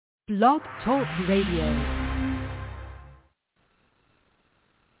Blog Talk Radio.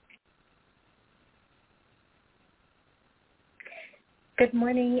 Good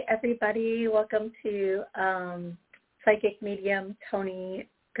morning, everybody. Welcome to Psychic Medium Toni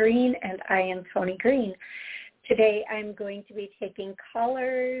Greene, and I am Toni Greene. Today I'm going to be taking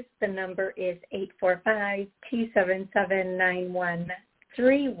callers. The number is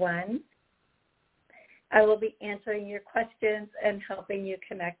 845-277-9131. I will be answering your questions and helping you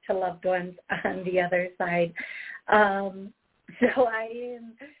connect to loved ones on the other side. So I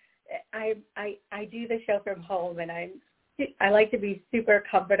do the show from home, and I like to be super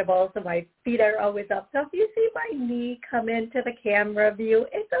comfortable, so my feet are always up. So if you see my knee come into the camera view,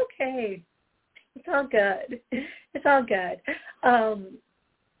 it's okay. It's all good. It's all good.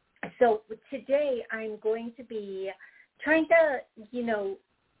 So today I'm going to be trying to,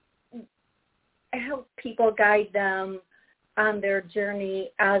 help people, guide them on their journey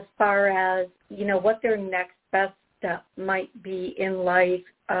as far as, what their next best step might be in life,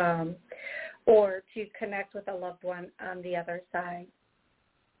 or to connect with a loved one on the other side.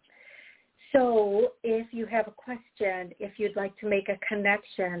 So if you have a question, if you'd like to make a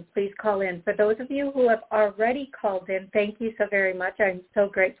connection, please call in. For those of you who have already called in, thank you so very much. I'm so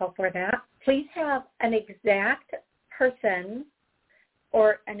grateful for that. Please have an exact person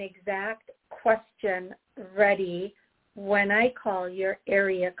or an exact question ready when I call your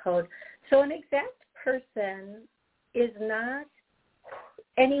area code. So an exact person is not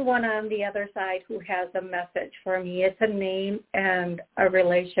anyone on the other side who has a message for me. It's a name and a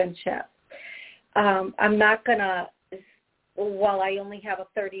relationship. I'm not going to, while I only have a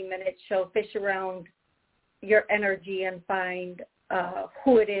 30-minute show, fish around your energy and find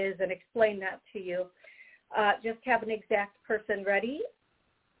who it is and explain that to you. Just have an exact person ready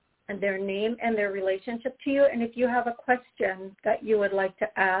and their name and their relationship to you. And if you have a question that you would like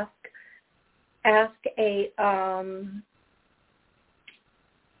to ask an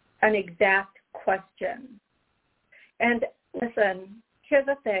exact question. And listen, here's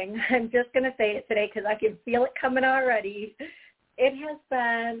the thing. I'm just going to say it today because I can feel it coming already. It has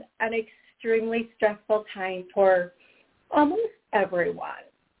been an extremely stressful time for almost everyone.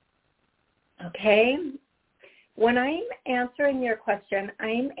 Okay? When I'm answering your question,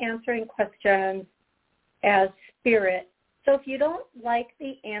 I'm answering questions as spirit. So if you don't like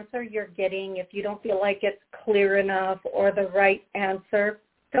the answer you're getting, if you don't feel like it's clear enough or the right answer,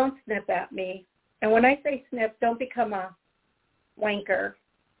 don't snip at me. And when I say snip, don't become a wanker.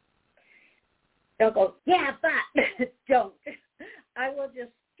 Don't go, yeah, but don't. I will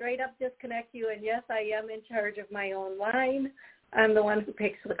just straight up disconnect you. And yes, I am in charge of my own line. I'm the one who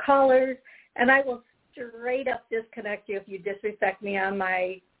picks the callers. And I will straight up disconnect you if you disrespect me on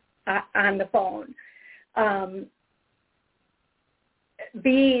the phone.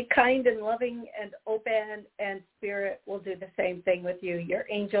 Be kind and loving and open, and spirit will do the same thing with you. Your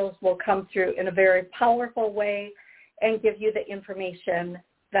angels will come through in a very powerful way and give you the information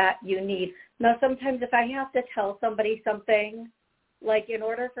that you need. Now, sometimes if I have to tell somebody something, like in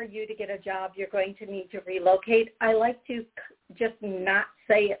order for you to get a job, you're going to need to relocate, I like to just not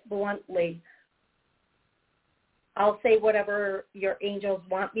say it bluntly. I'll say whatever your angels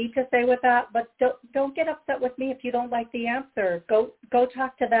want me to say with that, but don't get upset with me if you don't like the answer. Go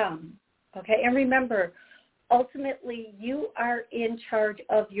talk to them, okay? And remember, ultimately, you are in charge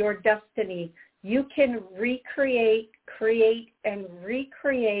of your destiny. You can create, and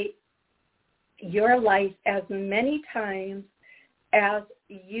recreate your life as many times as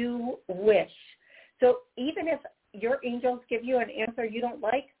you wish. So even if your angels give you an answer you don't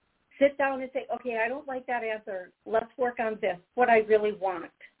like, sit down and say, okay, I don't like that answer. Let's work on this, what I really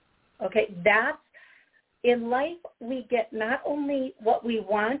want. Okay, that's, in life, we get not only what we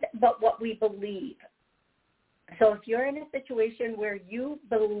want, but what we believe. So if you're in a situation where you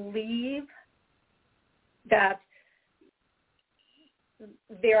believe that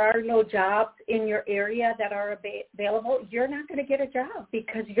there are no jobs in your area that are available, you're not going to get a job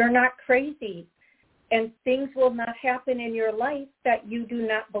because you're not crazy. And things will not happen in your life that you do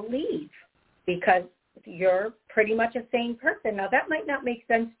not believe because you're pretty much a sane person. Now, that might not make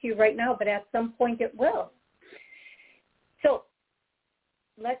sense to you right now, but at some point it will. So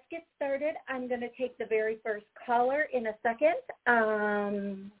let's get started. I'm going to take the very first caller in a second.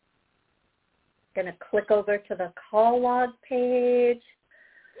 I'm going to click over to the call log page.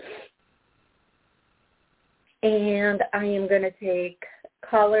 And I am going to take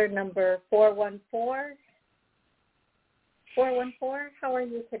caller number 414. 414, how are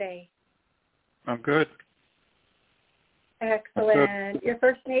you today? I'm good. Excellent. Your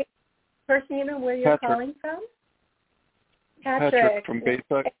first name and where you're calling from? Patrick from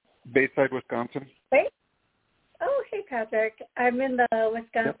Bayside. Bayside, Wisconsin. Wait. Oh, hey, Patrick. I'm in the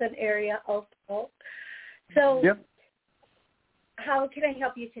Wisconsin area also. So how can I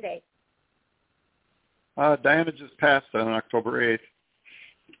help you today? Diana just passed on October 8th,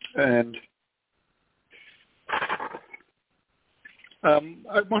 and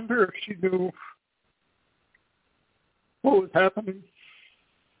I wonder if she knew what was happening.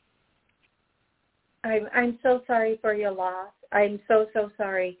 I'm so sorry for your loss. I'm so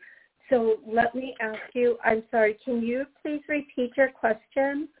sorry. So let me ask you, I'm sorry, can you please repeat your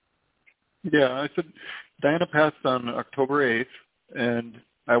question? Yeah, I said Diana passed on October 8th, and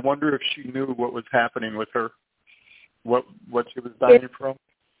I wonder if she knew what was happening with her, what she was dying from.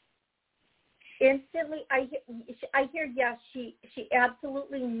 Instantly, I hear yes, she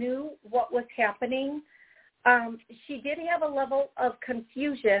absolutely knew what was happening. She did have a level of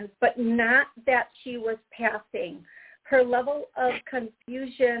confusion, but not that she was passing. Her level of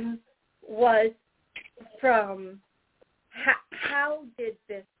confusion was from how did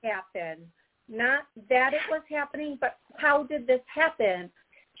this happen? Not that it was happening, but how did this happen?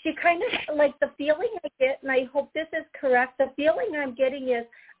 She kind of, like the feeling I get, and I hope this is correct, the feeling I'm getting is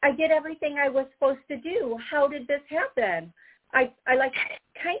I did everything I was supposed to do. How did this happen? I like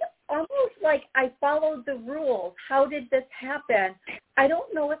kind of almost like I followed the rules. How did this happen? I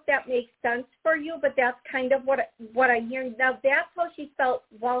don't know if that makes sense for you, but that's kind of what I'm hearing. Now, that's how she felt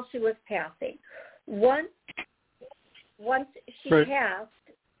while she was passing. Once she passed,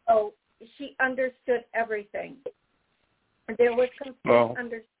 she understood everything. There was complete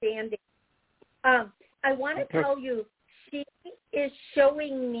understanding. I want to tell you, she is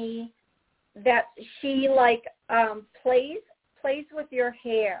showing me that she plays with your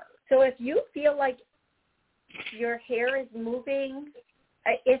hair. So if you feel like your hair is moving,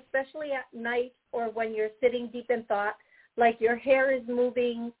 especially at night or when you're sitting deep in thought, like your hair is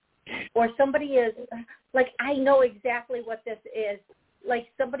moving or somebody is, like I know exactly what this is.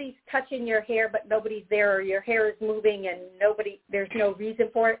 Like somebody's touching your hair but nobody's there, or your hair is moving and there's no reason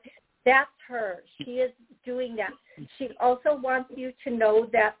for it. That's her. She is doing that. She also wants you to know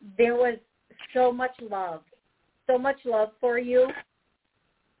that there was so much love for you,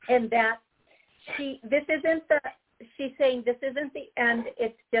 and that she's saying this isn't the end,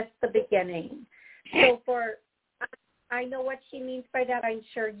 it's just the beginning. So I know what she means by that. I'm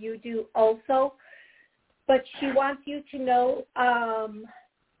sure you do also. But she wants you to know, I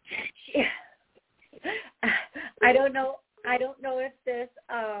don't know if this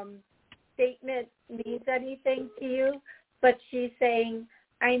statement means anything to you, but she's saying,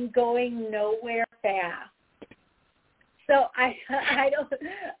 I'm going nowhere fast. So I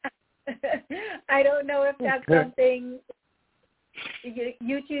don't know if that's something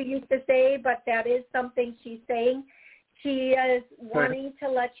you two used to say, but that is something she's saying. She is wanting to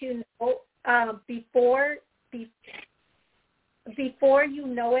let you know before you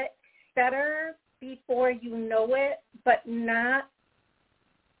know it, better before you know it, but not.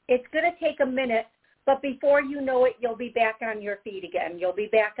 It's going to take a minute, but before you know it, you'll be back on your feet again. You'll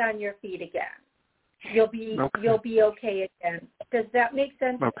be okay again. Does that make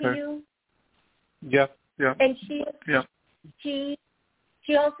sense to you? Yeah. And she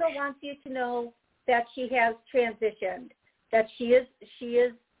also wants you to know that she has transitioned. That she's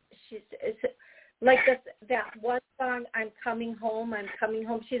like that one song, I'm coming home.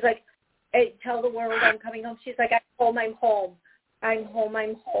 She's like, hey, tell the world I'm coming home. She's like, I'm home.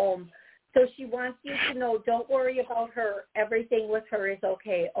 So she wants you to know, don't worry about her. Everything with her is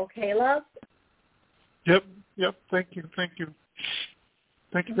okay. Okay, love? Yep. Thank you very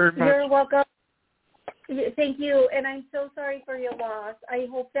much. You're welcome. Thank you. And I'm so sorry for your loss. I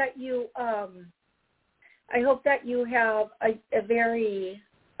hope that you have a very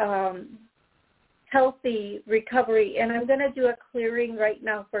healthy recovery. And I'm going to do a clearing right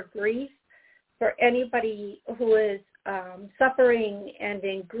now for grief, for anybody who is suffering and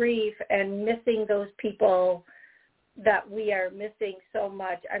in grief and missing those people that we are missing so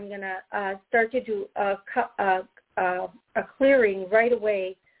much. I'm going to start to do a clearing right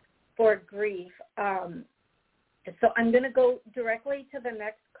away for grief. So I'm going to go directly to the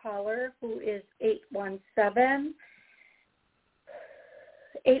next caller, who is 817.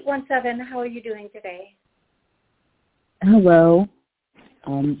 817, how are you doing today? Hello.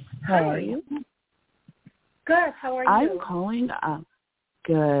 How are you? Good. How are you? I'm calling.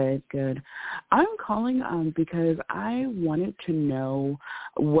 Good. I'm calling because I wanted to know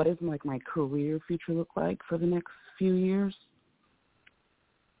what is my career future look like for the next few years.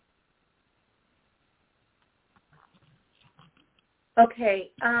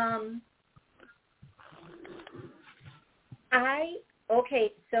 Okay.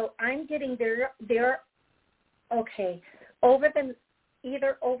 Okay, so I'm getting there. Okay,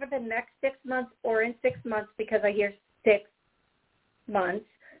 either over the next 6 months or in 6 months, because I hear 6 months,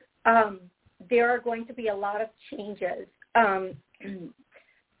 there are going to be a lot of changes.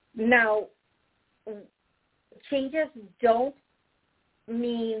 Now, changes don't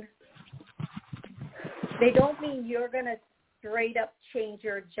mean you're going to straight up change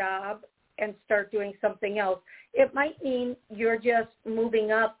your job and start doing something else. It might mean you're just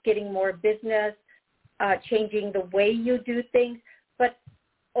moving up, getting more business, changing the way you do things. But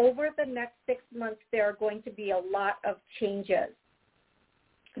over the next 6 months, there are going to be a lot of changes.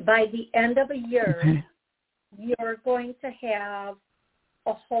 By the end of a year, you're going to have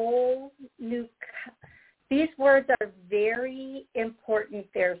a whole new, these words are very important,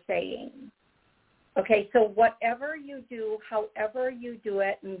 they're saying. Okay, so whatever you do, however you do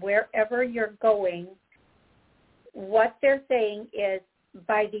it, and wherever you're going, what they're saying is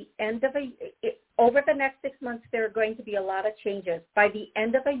by the end of over the next 6 months, there are going to be a lot of changes. By the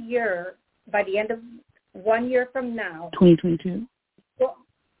end of a year, by the end of 1 year from now, 2022,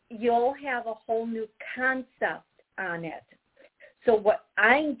 you'll have a whole new concept on it. So what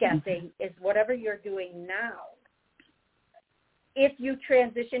I'm guessing is whatever you're doing now, if you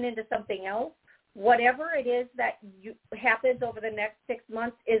transition into something else, whatever it is that happens over the next 6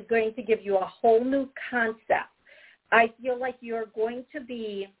 months is going to give you a whole new concept. I feel like you're going to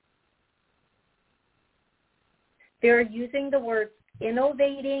be, they're using the words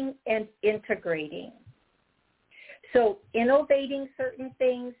innovating and integrating. So innovating certain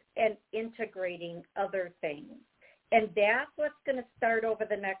things and integrating other things. And that's what's going to start over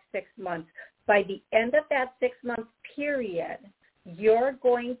the next 6 months. By the end of that 6 month period, you're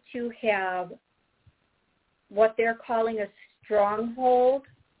going to have what they're calling a stronghold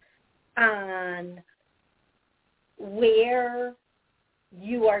on where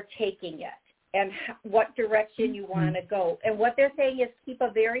you are taking it and what direction you want to go. And what they're saying is keep a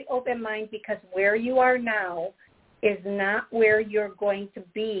very open mind, because where you are now is not where you're going to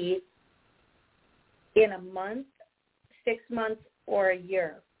be in a month, 6 months, or a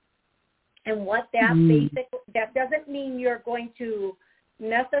year. And what that that doesn't mean you're going to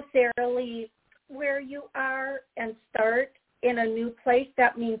necessarily where you are and start in a new place.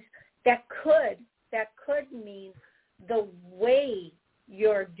 That means that could mean the way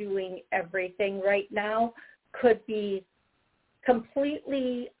you're doing everything right now could be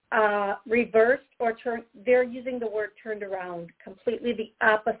completely reversed or turned. They're using the word turned around, completely the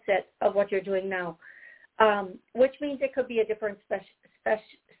opposite of what you're doing now, which means it could be a different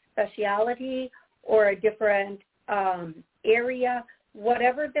speciality or a different area.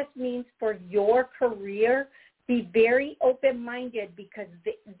 Whatever this means for your career, be very open-minded, because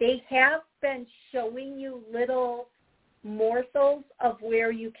they have been showing you little morsels of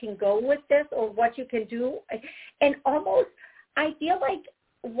where you can go with this or what you can do. And almost, I feel like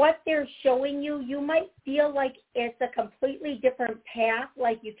what they're showing you, you might feel like it's a completely different path,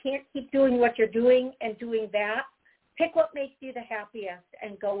 like you can't keep doing what you're doing and doing that. Pick what makes you the happiest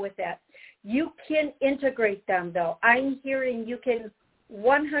and go with it. You can integrate them, though. I'm hearing you can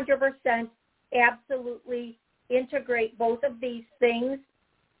 100% absolutely integrate both of these things,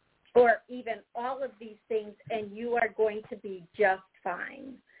 or even all of these things, and you are going to be just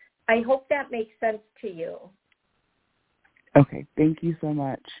fine. I hope that makes sense to you. Okay, thank you so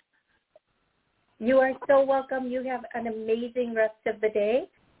much. You are so welcome. You have an amazing rest of the day.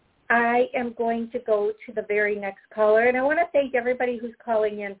 I am going to go to the very next caller, and I want to thank everybody who's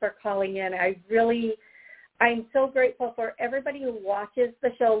calling in for calling in. I'm so grateful for everybody who watches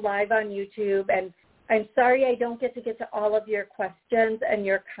the show live on YouTube, and I'm sorry I don't get to all of your questions and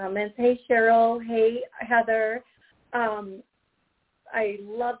your comments. Hey, Cheryl. Hey, Heather. I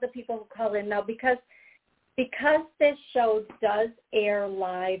love the people who call in now, because this show does air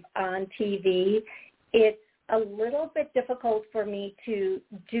live on TV, it's a little bit difficult for me to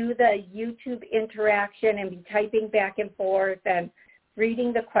do the YouTube interaction and be typing back and forth and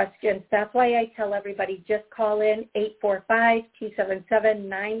reading the questions. That's why I tell everybody, just call in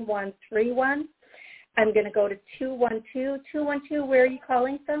 845-277-9131. I'm going to go to 212. 212, where are you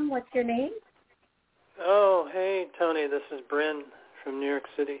calling from? What's your name? Oh, hey, Toni. This is Bryn from New York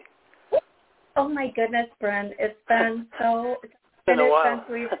City. Oh, my goodness, Bryn. It's been so been a while. Since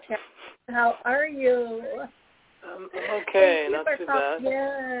we've chatted. How are you? I'm okay, not too bad.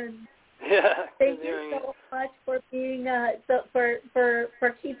 In. Yeah. Thank you so much for being for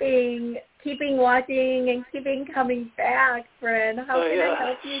keeping watching and keeping coming back, Bryn. How can I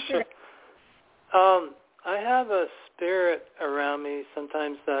help you today? I have a spirit around me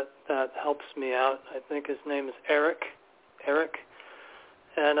sometimes that helps me out. I think his name is Eric.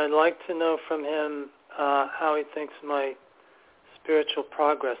 and I'd like to know from him how he thinks my spiritual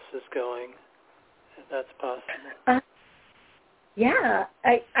progress is going, if that's possible. Yeah,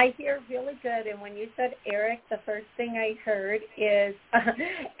 I hear really good. And when you said Eric, the first thing I heard is,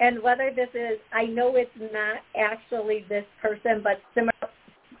 and whether this is, I know it's not actually this person, but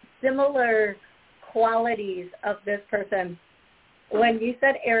similar qualities of this person. When you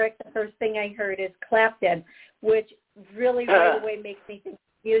said Eric, the first thing I heard is Clapton, which really right away makes me think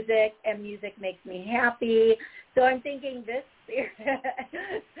music, and music makes me happy. So I'm thinking this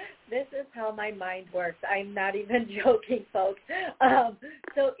is how my mind works. I'm not even joking, folks.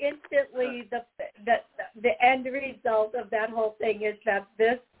 So instantly, the end result of that whole thing is that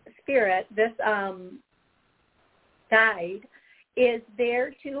this spirit, this guide, is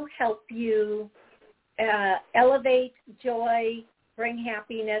there to help you elevate joy, bring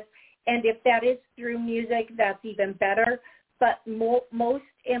happiness, and if that is through music, that's even better. But most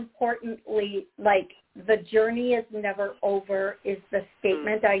importantly, like, the journey is never over is the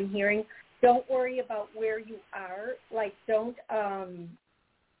statement I'm hearing. Don't worry about where you are. Like, don't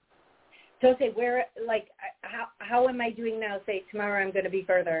say where, like, how am I doing now? Say tomorrow I'm going to be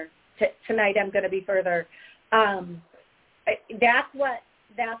further. Tonight I'm going to be further. That's what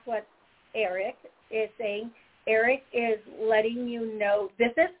Eric is saying. Eric is letting you know.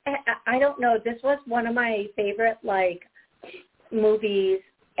 This is, I don't know, this was one of my favorite, like, movies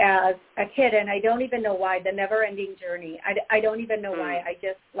as a kid, and I don't even know why, The Never Ending Journey. I don't even know why. I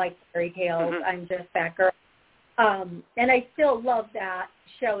just like fairy tales. I'm just that girl. And I still love that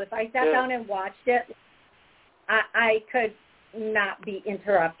show. If I sat down and watched it, I could not be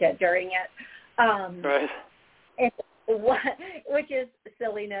interrupted during it. Right. Which is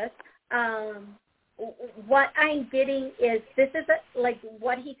silliness. What I'm getting is this is like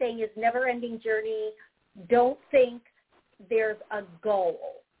what he's saying is never-ending journey. Don't think there's a goal,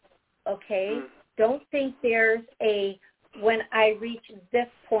 okay? Don't think there's a when I reach this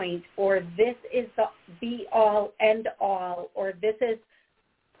point, or this is the be-all, end-all, or this is,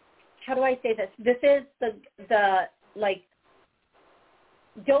 how do I say this? This is the like,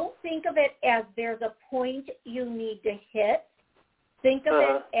 don't think of it as there's a point you need to hit. Think of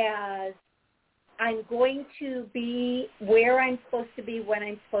it as I'm going to be where I'm supposed to be when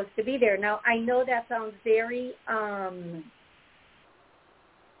I'm supposed to be there. Now, I know that sounds very,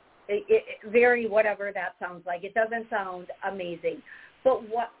 very whatever that sounds like. It doesn't sound amazing. But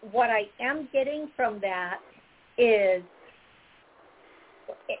what I am getting from that is,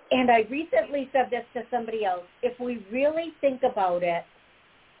 and I recently said this to somebody else, if we really think about it,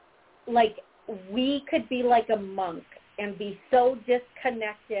 like, we could be like a monk and be so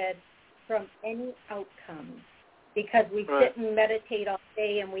disconnected from any outcome because we sit and meditate all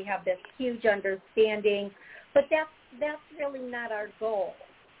day and we have this huge understanding, but that's really not our goal.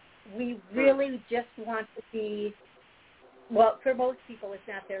 We really just want to be, well, for most people it's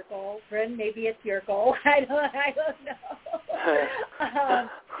not their goal. Bryn, maybe it's your goal. I don't know.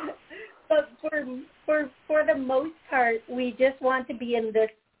 But for the most part, we just want to be in this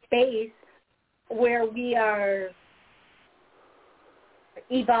space where we are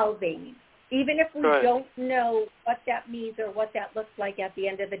evolving, even if we don't know what that means or what that looks like at the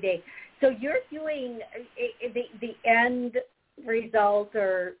end of the day. So you're doing the end result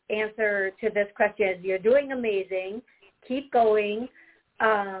or answer to this question is you're doing amazing. Keep going.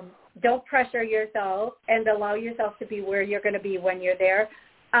 Don't pressure yourself and allow yourself to be where you're going to be when you're there.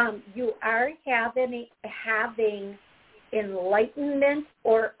 You are having enlightenment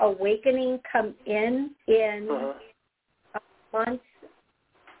or awakening come in a month's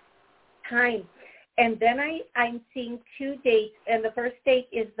time. And then I'm seeing two dates, and the first date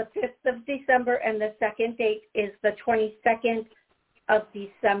is the 5th of December, and the second date is the 22nd of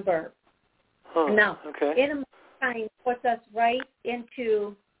December. Now, in a month's time puts us right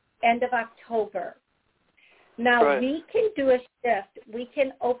into end of October. Now, we can do a shift. We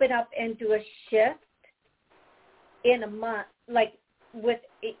can open up and do a shift in a month, like with,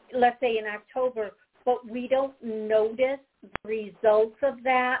 let's say in October, but we don't notice the results of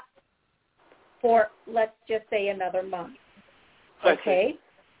that for, let's just say, another month. Okay?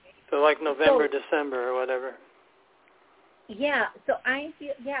 So like November, December, or whatever. Yeah, so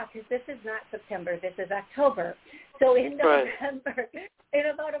because this is not September, this is October. So in November, in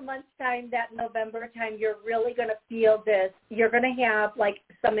about a month's time, that November time, you're really going to feel this. You're going to have like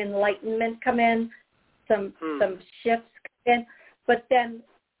some enlightenment come in, some shifts come in, but then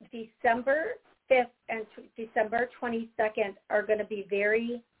December 5th and December 22nd are going to be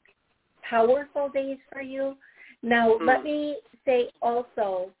very powerful days for you. Now, let me say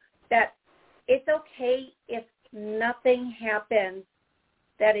also that it's okay if nothing happens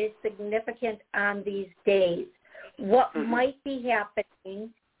that is significant on these days. What might be happening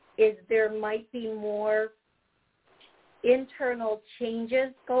is there might be more internal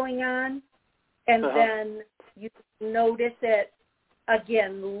changes going on, and then you notice it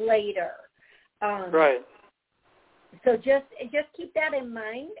again later. Right. So just keep that in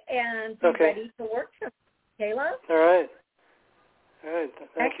mind and be ready to work from it. Okay, love? All right.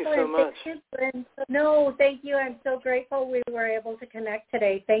 Thank you so much. Thank you. No, thank you. I'm so grateful we were able to connect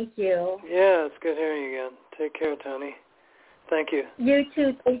today. Thank you. Yeah, it's good hearing you again. Take care, Toni. Thank you. You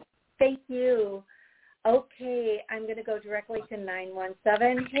too. Thank you. Okay, I'm going to go directly to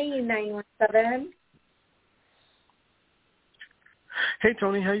 917. Hey, 917. Hey,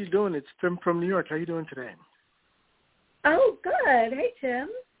 Toni, how you doing? It's Tim from New York. How you doing today? Oh, good. Hey, Tim.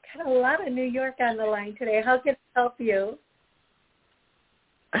 Got a lot of New York on the line today. How can I help you?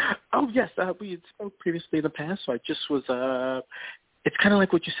 Oh, yes. We had spoke previously in the past, so I just was, it's kind of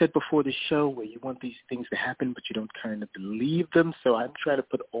like what you said before the show where you want these things to happen, but you don't kind of believe them. So I'm trying to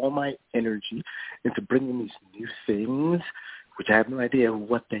put all my energy into bringing these new things, which I have no idea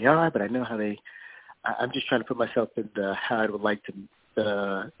what they are, but I know how I'm just trying to put myself in how I would like to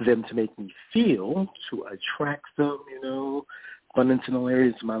them to make me feel, to attract them, abundance in all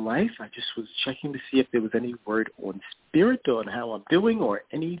areas of my life. I just was checking to see if there was any word on spirit on how I'm doing or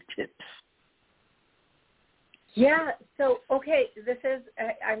any tips. Yeah, so, okay,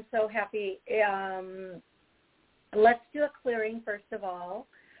 I'm so happy. Let's do a clearing, first of all,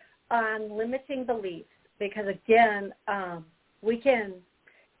 on limiting beliefs, because, again,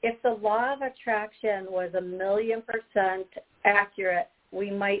 if the law of attraction was 1,000,000% accurate,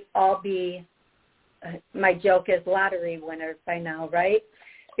 we might all be, my joke is, lottery winners by now, right?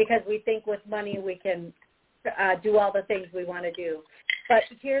 Because we think with money we can do all the things we want to do. But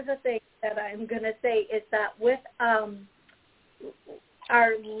here's the thing that I'm going to say is that with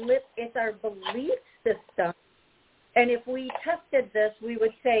it's our belief system, and if we tested this, we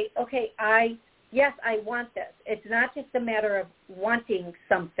would say, okay, yes, I want this. It's not just a matter of wanting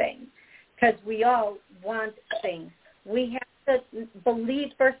something, because we all want things. We have to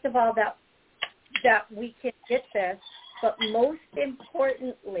believe, first of all, that we can get this, but most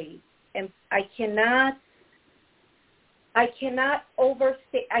importantly, and I cannot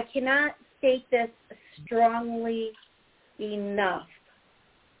state this strongly enough.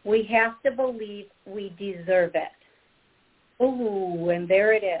 We have to believe we deserve it. Ooh, and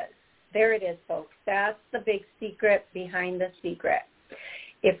there it is. There it is, folks. That's the big secret behind the secret.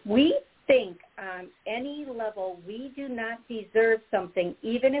 If we think on any level we do not deserve something,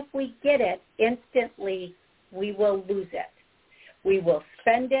 even if we get it instantly, we will lose it. We will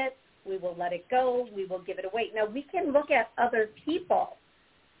spend it. We will let it go. We will give it away. Now, we can look at other people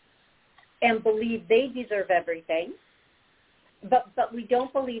and believe they deserve everything, but we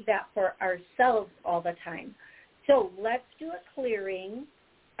don't believe that for ourselves all the time. So let's do a clearing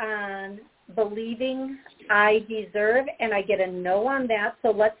on believing I deserve, and I get a no on that.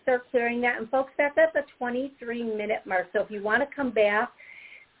 So let's start clearing that. And, folks, that's at the 23-minute mark. So if you want to come back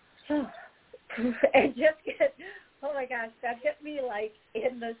and just get, oh, my gosh, that hit me like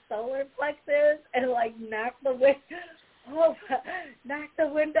in the solar plexus and like knocked the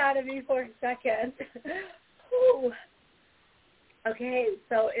wind out of me for a second. Ooh. Okay,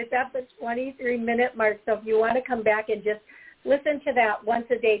 so it's at the 23-minute mark. So if you want to come back and just listen to that once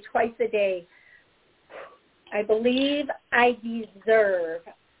a day, twice a day. I believe I deserve,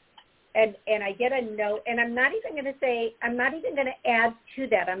 and I get a no, and I'm not even going to add to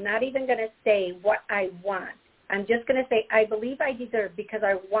that. I'm not even going to say what I want. I'm just going to say I believe I deserve, because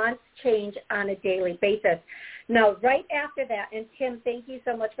I want change on a daily basis. Now, right after that, and Tim, thank you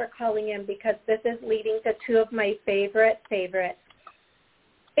so much for calling in, because this is leading to two of my favorite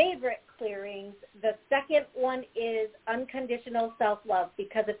clearings. The second one is unconditional self-love,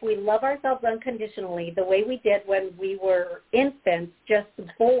 because if we love ourselves unconditionally the way we did when we were infants, just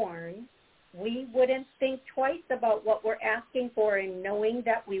born, we wouldn't think twice about what we're asking for and knowing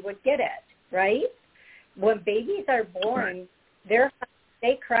that we would get it, right? When babies are born, they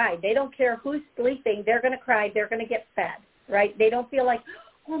cry. They don't care who's sleeping. They're going to cry. They're going to get fed, right? They don't feel like,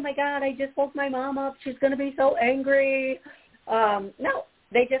 oh, my God, I just woke my mom up. She's going to be so angry. No.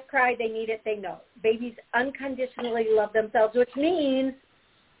 They just cry. They need it. They know. Babies unconditionally love themselves, which means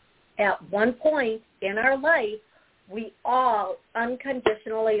at one point in our life, we all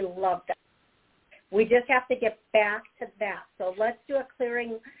unconditionally love them. We just have to get back to that. So let's do a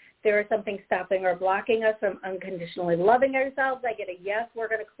clearing. There is something stopping or blocking us from unconditionally loving ourselves. I get a yes. We're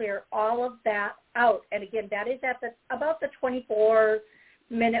going to clear all of that out. And, again, that is at about the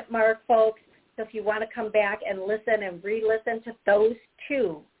 24-minute mark, folks. So if you want to come back and listen and re-listen to those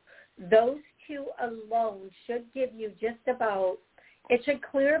two alone should give you just about, it should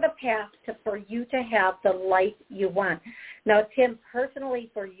clear the path for you to have the life you want. Now, Tim,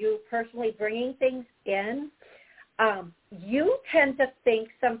 personally, for you personally bringing things in, you tend to think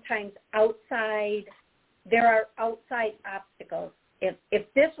sometimes there are outside obstacles.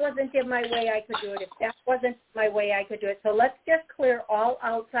 If this wasn't in my way, I could do it. If that wasn't my way, I could do it. So let's just clear all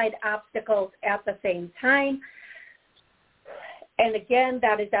outside obstacles at the same time. And again,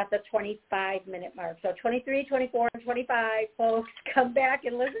 that is at the 25-minute mark. So 23, 24, and 25, folks, come back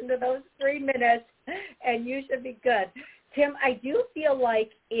and listen to those 3 minutes, and you should be good. Tim, I do feel like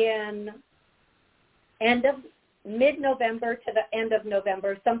in mid-November to the end of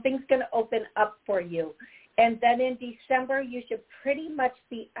November, something's going to open up for you. And then in December, you should pretty much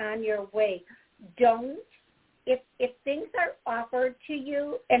be on your way. If things are offered to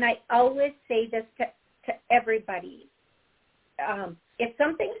you, and I always say this to everybody, if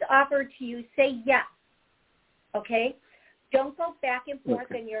something's offered to you, say yes, okay? Don't go back and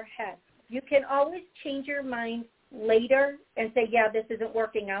forth in your head. You can always change your mind later and say, yeah, this isn't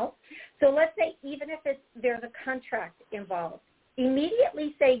working out. So let's say even if there's a contract involved,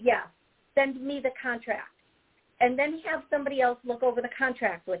 immediately say yes, send me the contract, and then have somebody else look over the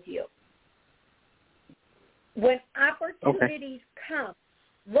contract with you. When opportunities come,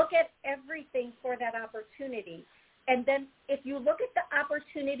 look at everything for that opportunity. And then if you look at the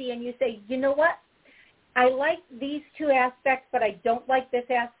opportunity and you say, you know what, I like these two aspects, but I don't like this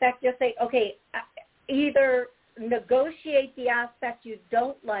aspect, just say, okay, either negotiate the aspect you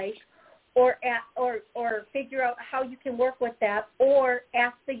don't like or figure out how you can work with that, or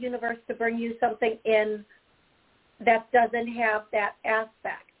ask the universe to bring you something in that doesn't have that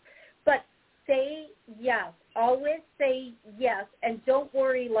aspect. But say yes. Always say yes, and don't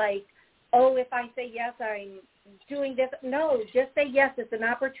worry like, oh, if I say yes, I'm doing this. No, just say yes. It's an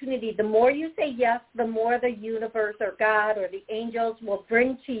opportunity. The more you say yes, the more the universe or God or the angels will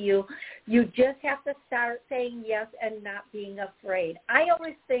bring to you. You just have to start saying yes and not being afraid. I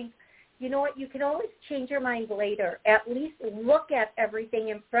always think, you know what, you can always change your mind later. At least look at everything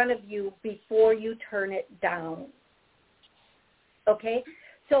in front of you before you turn it down. Okay?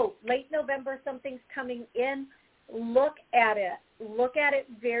 So late November, something's coming in. Look at it. Look at it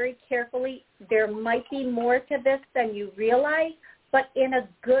very carefully. There might be more to this than you realize, but in a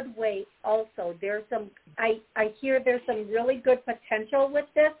good way also. There's I hear there's some really good potential with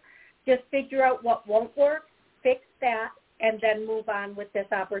this. Just figure out what won't work, fix that, and then move on with this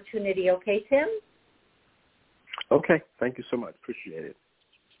opportunity. Okay, Tim? Okay. Thank you so much. Appreciate it.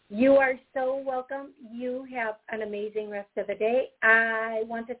 You are so welcome. You have an amazing rest of the day. I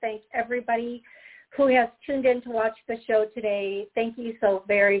want to thank everybody who has tuned in to watch the show today. Thank you so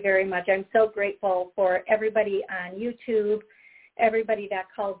very, very much. I'm so grateful for everybody on YouTube, everybody that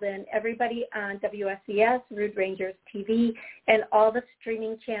calls in, everybody on WSCS, Rude Rangers TV, and all the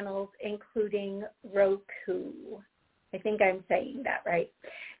streaming channels, including Roku. I think I'm saying that right.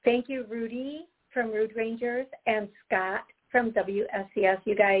 Thank you, Rudy from Rude Rangers and Scott from WSCS.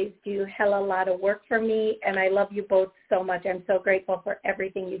 You guys do hella lot of work for me, and I love you both so much. I'm so grateful for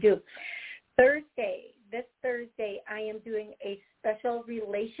everything you do. This Thursday, I am doing a special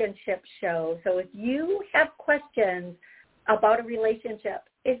relationship show. So if you have questions about a relationship,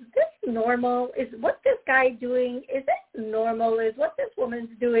 is this normal? Is what this guy doing, is it normal? Is what this woman's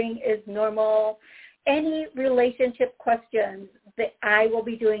doing is normal? Any relationship questions, that I will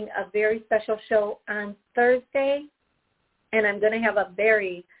be doing a very special show on Thursday, and I'm going to have a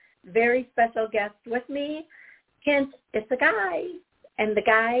very, very special guest with me. Hint, it's a guy. And the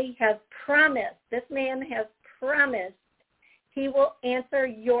guy has promised, this man has promised, he will answer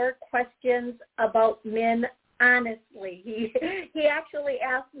your questions about men honestly. He actually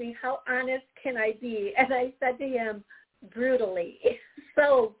asked me, how honest can I be? And I said to him, brutally.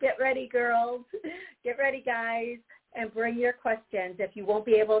 So get ready, girls. Get ready, guys, and bring your questions. If you won't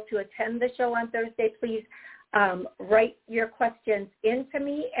be able to attend the show on Thursday, please write your questions into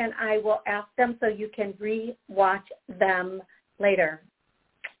me, and I will ask them so you can re-watch them later.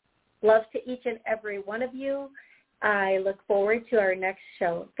 Love to each and every one of you. I look forward to our next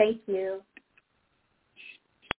show. Thank you.